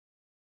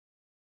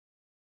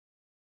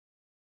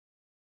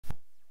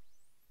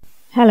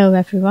Hello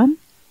everyone!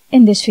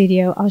 In this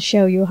video I'll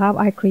show you how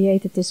I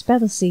created this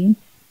battle scene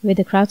with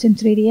the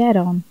CrowdSim3D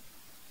add-on.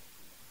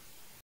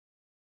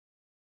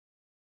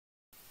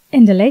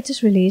 In the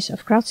latest release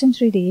of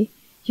CrowdSim3D,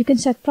 you can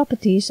set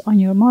properties on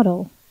your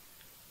model.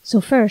 So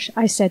first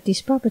I set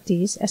these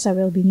properties as I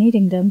will be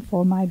needing them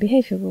for my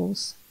behavior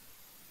rules.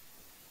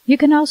 You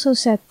can also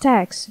set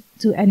tags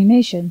to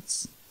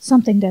animations,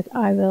 something that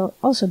I will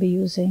also be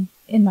using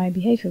in my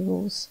behavior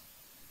rules.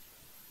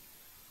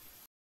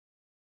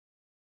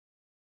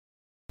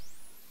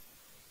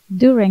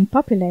 During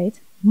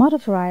populate, model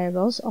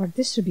variables are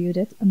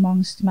distributed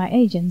amongst my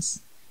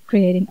agents,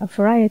 creating a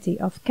variety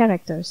of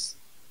characters.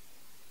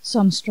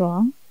 Some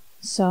strong,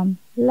 some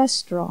less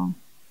strong.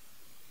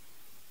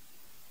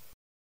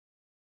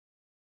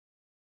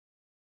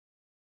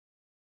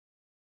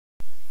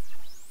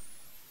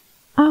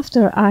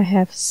 After I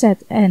have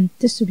set and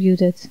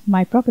distributed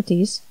my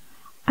properties,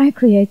 I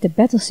create the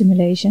battle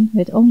simulation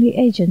with only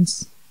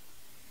agents.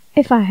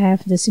 If I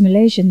have the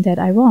simulation that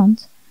I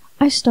want,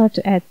 I start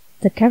to add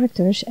the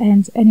characters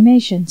and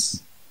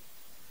animations.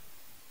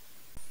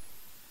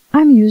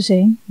 I'm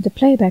using the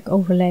Playback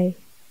Overlay,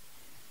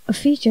 a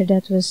feature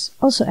that was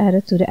also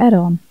added to the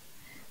add-on.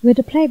 With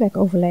the Playback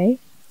Overlay,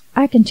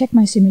 I can check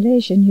my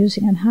simulation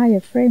using a higher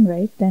frame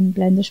rate than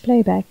Blender's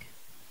Playback.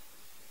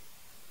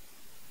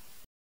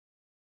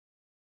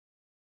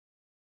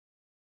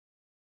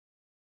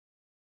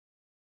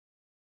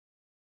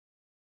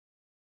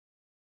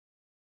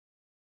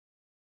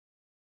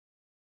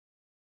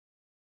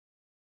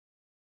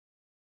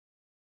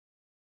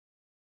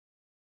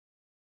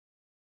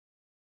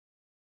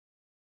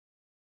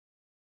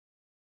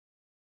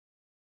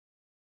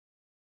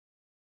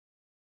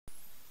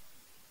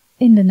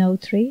 In the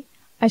Nodetree,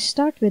 I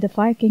start with the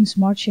Vikings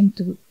marching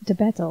to the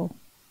battle.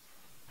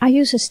 I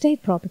use a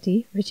state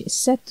property which is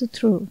set to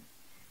true.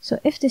 So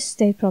if this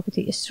state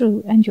property is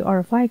true and you are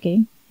a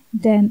Viking,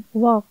 then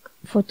walk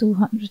for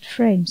 200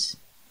 frames.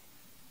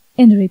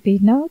 In the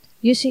repeat node,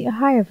 you see a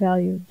higher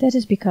value. That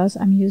is because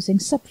I'm using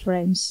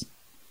subframes.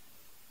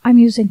 I'm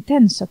using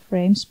 10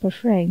 subframes per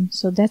frame,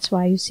 so that's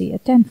why you see a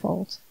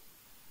tenfold.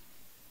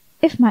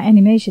 If my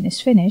animation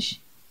is finished,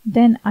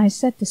 then I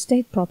set the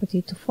state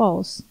property to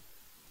false.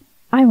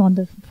 I want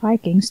the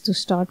Vikings to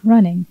start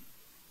running.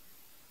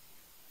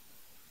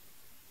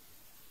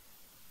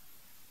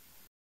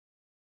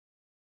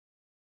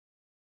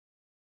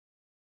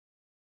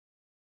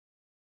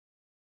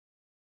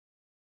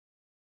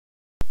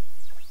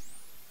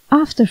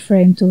 After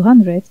frame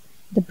 200,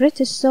 the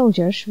British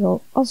soldiers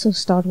will also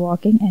start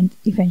walking and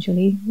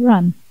eventually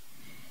run.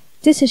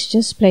 This is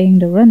just playing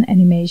the run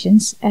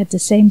animations at the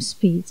same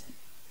speed.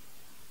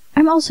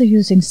 I'm also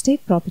using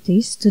state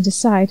properties to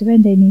decide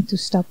when they need to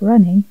stop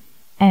running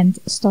and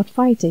start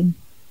fighting.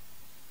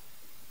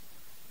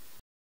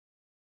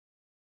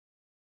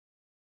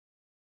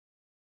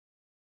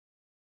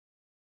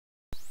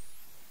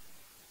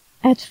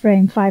 At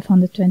frame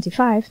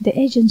 525, the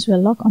agents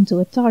will lock onto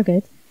a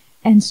target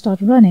and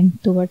start running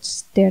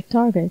towards their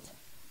target.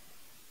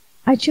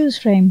 I choose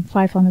frame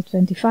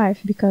 525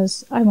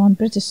 because I want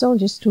British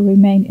soldiers to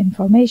remain in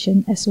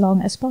formation as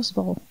long as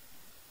possible.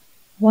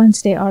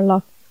 Once they are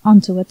locked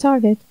onto a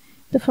target,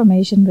 the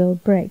formation will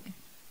break.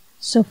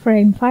 So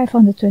frame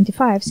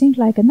 525 seemed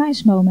like a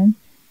nice moment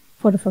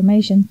for the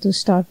formation to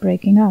start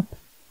breaking up.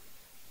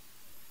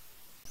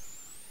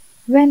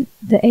 When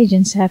the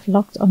agents have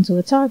locked onto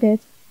a target,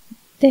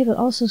 they will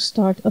also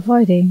start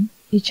avoiding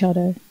each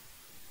other.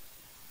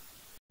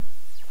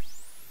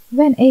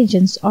 When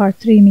agents are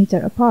 3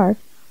 meters apart,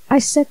 I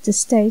set the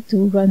state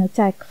to run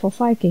attack for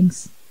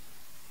Vikings.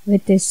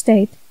 With this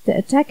state, the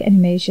attack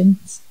animation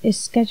is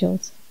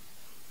scheduled.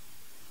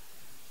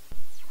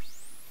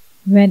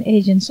 When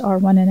agents are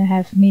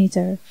 1.5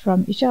 meters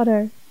from each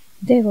other,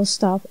 they will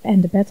stop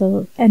and the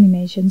battle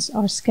animations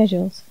are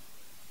scheduled.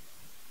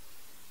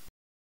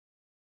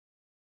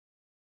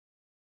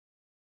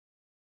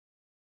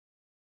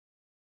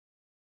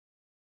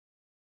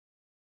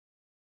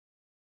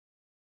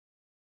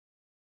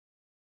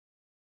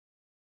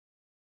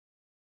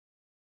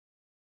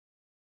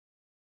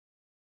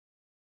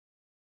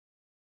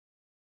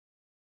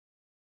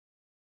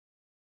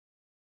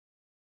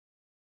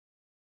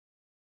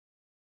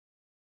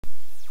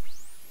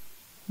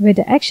 With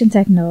the action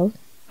tag node,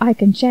 I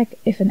can check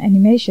if an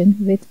animation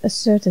with a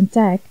certain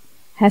tag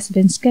has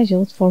been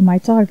scheduled for my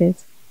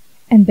target,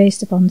 and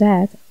based upon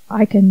that,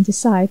 I can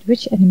decide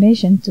which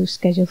animation to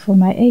schedule for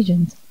my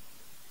agent.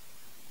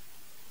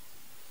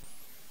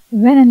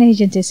 When an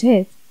agent is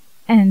hit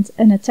and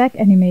an attack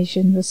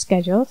animation was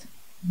scheduled,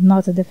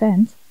 not a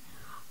defend,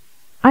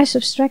 I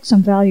subtract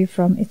some value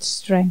from its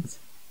strength.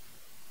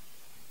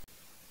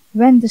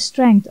 When the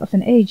strength of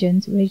an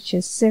agent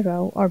reaches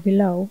 0 or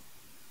below,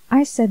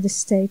 I set the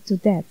state to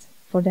dead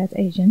for that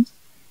agent,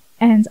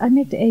 and I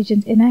make the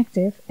agent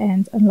inactive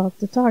and unlock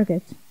the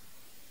target.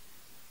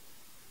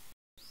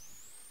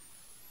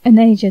 An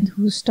agent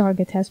whose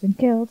target has been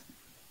killed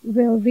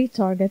will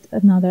retarget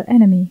another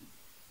enemy.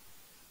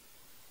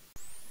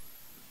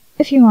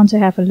 If you want to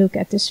have a look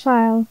at this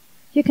file,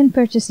 You can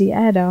purchase the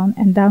add-on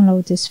and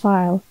download this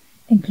file,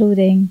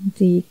 including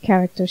the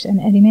characters and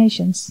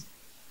animations.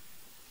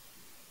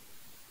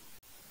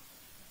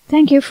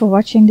 Thank you for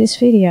watching this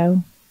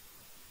video.